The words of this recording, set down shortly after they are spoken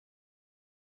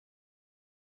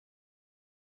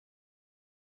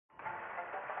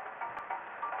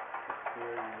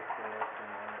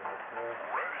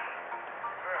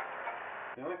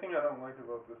The only thing I don't like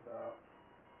about this app,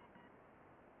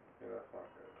 okay, that's not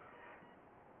good.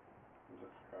 It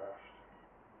just crashed.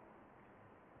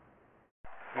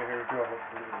 Okay, here we go.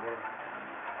 Hopefully it works.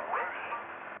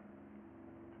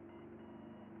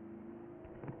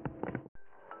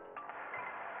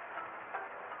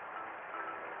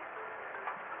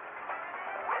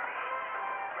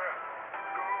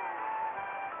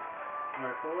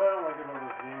 Alright, so what I don't like about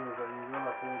this game is that you gotta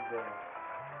hold the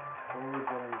forward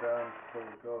button down before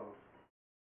it goes.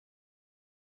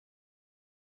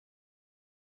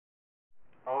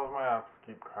 All of my apps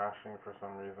keep crashing for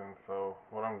some reason, so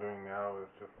what I'm doing now is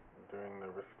just doing the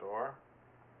restore.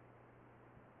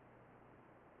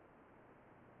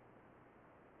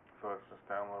 So it's just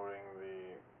downloading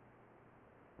the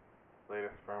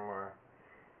latest firmware.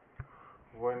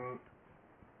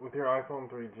 With your iPhone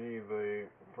 3G, the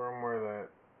firmware that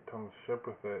comes shipped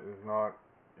with it is not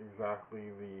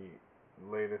exactly the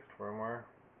latest firmware.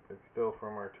 It's still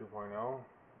firmware 2.0,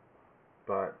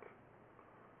 but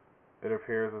it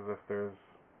appears as if there's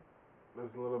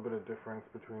a little bit of difference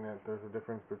between it. There's a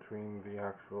difference between the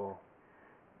actual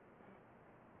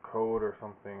code or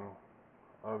something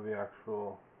of the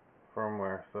actual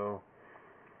firmware. So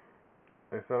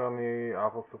they said on the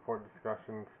Apple support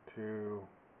discussions to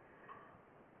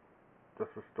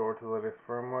just restore to the latest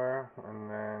firmware and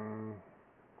then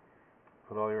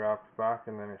put all your apps back,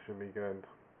 and then it should be good.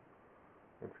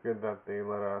 It's good that they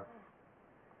let us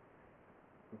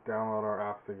download our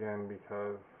apps again,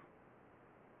 because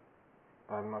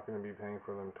I'm not going to be paying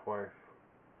for them twice,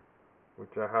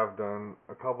 which I have done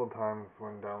a couple times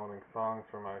when downloading songs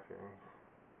from iTunes,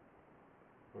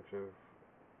 which is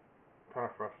kind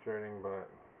of frustrating, but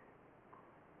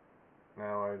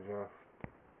now I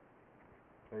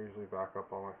usually back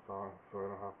up all my songs so I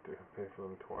don't have to pay for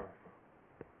them twice.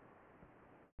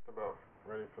 It's about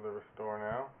ready for the restore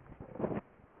now.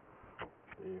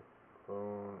 The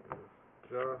phone is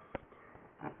just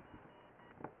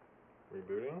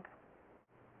rebooting.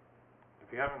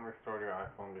 If you haven't restored your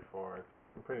iPhone before, it's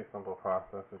a pretty simple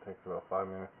process. It takes about 5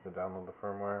 minutes to download the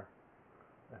firmware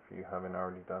if you haven't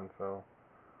already done so.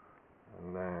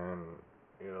 And then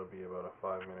it'll be about a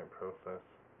 5-minute process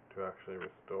to actually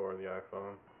restore the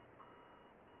iPhone.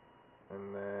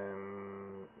 And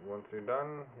then once you're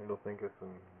done, it'll think it's a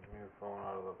new phone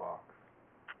out of the box.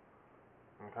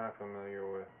 I'm kind of familiar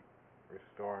with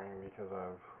restoring because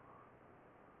I've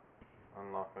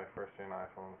unlocked my first gen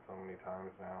iPhone so many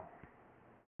times now.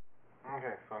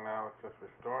 Okay, so now it's just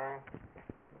restoring.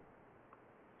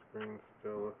 Screen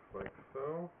still looks like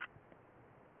so.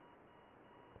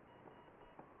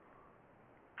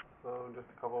 So just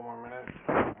a couple more minutes,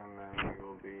 and then we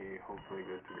will be hopefully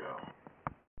good to go.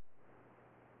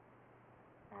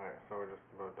 Alright, so we're just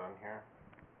about done here.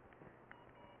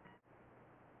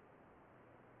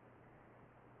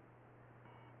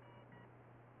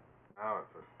 Now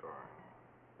it's restoring.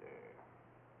 Yay.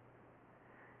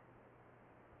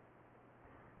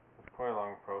 It's quite a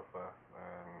long process,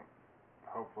 and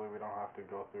hopefully we don't have to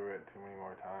go through it too many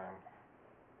more times.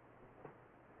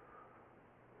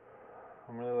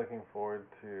 I'm really looking forward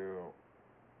to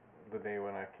the day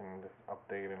when I can just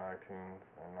update in iTunes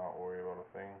and not worry about a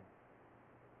thing.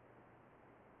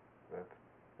 That's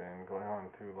been going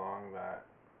on too long that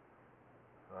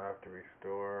I have to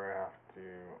restore, I have to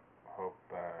hope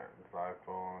that this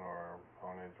iPhone or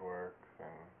Phoneage works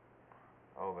and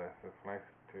all this. It's nice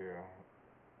to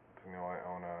know I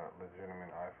own a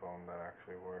legitimate iPhone that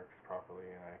actually works properly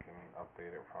and I can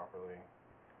update it properly.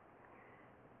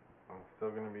 I'm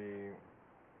still going to be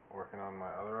working on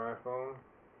my other iPhone.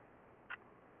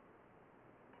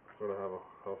 Sort of have a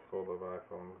household of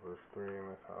iPhones. There's 3 in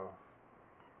this house.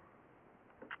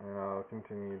 And I'll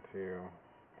continue to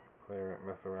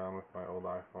mess around with my old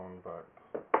iPhone, but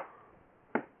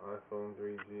iPhone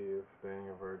 3G is staying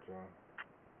a virgin.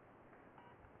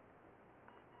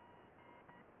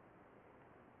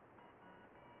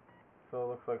 So it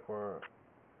looks like we're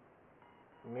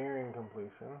nearing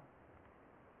completion.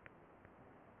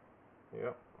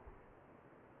 Yep.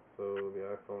 So the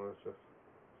iPhone is just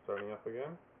starting up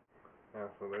again. Yeah,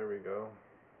 so there we go.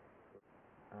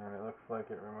 And it looks like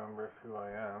it remembers who I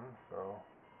am, so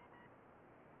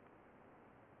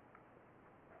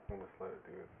we'll just let it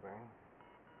do its thing.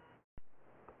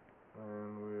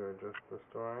 And we are just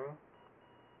restoring.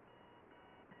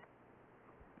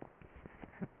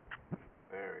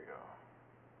 There we go.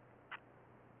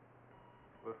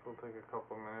 This will take a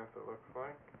couple minutes, it looks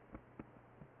like.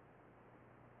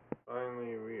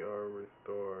 Finally, we are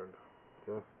restored.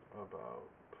 Just about.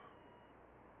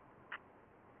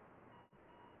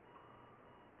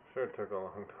 Sure took a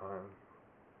long time.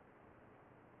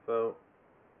 So,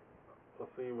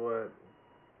 see what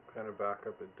kind of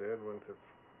backup it did once it's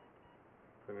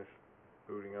finished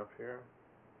booting up here.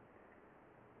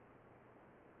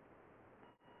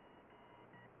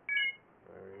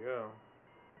 There we go.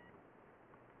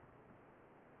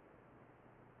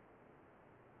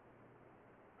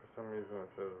 For some reason it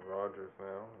says Rogers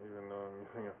now, even though I'm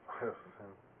using a FIDO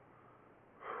SIM.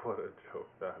 What a joke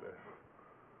that is.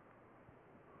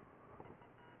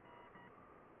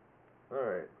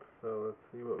 Alright, so let's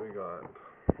see what we got.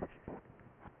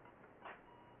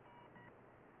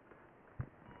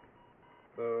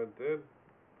 So it did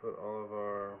put all of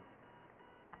our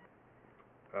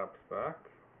apps back.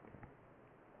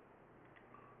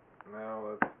 Now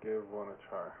let's give one a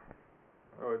try.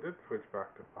 Oh, it did switch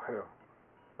back to FIDO.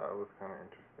 That was kind of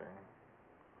interesting.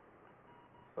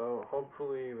 So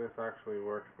hopefully this actually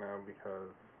works now,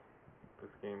 because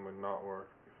this game would not work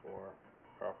before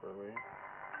properly.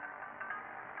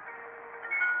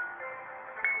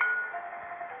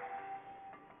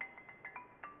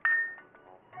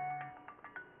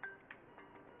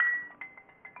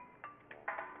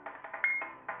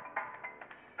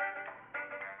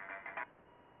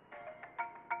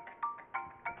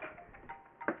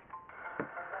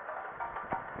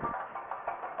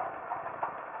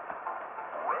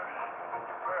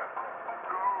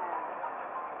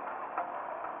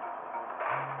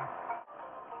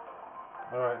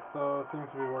 Alright, so it seems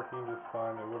to be working just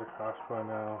fine. It would have crashed by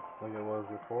now, like it was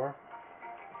before.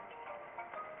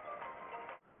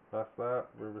 That's that.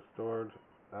 We're restored.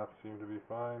 Apps seem to be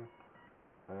fine.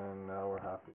 And now we're happy.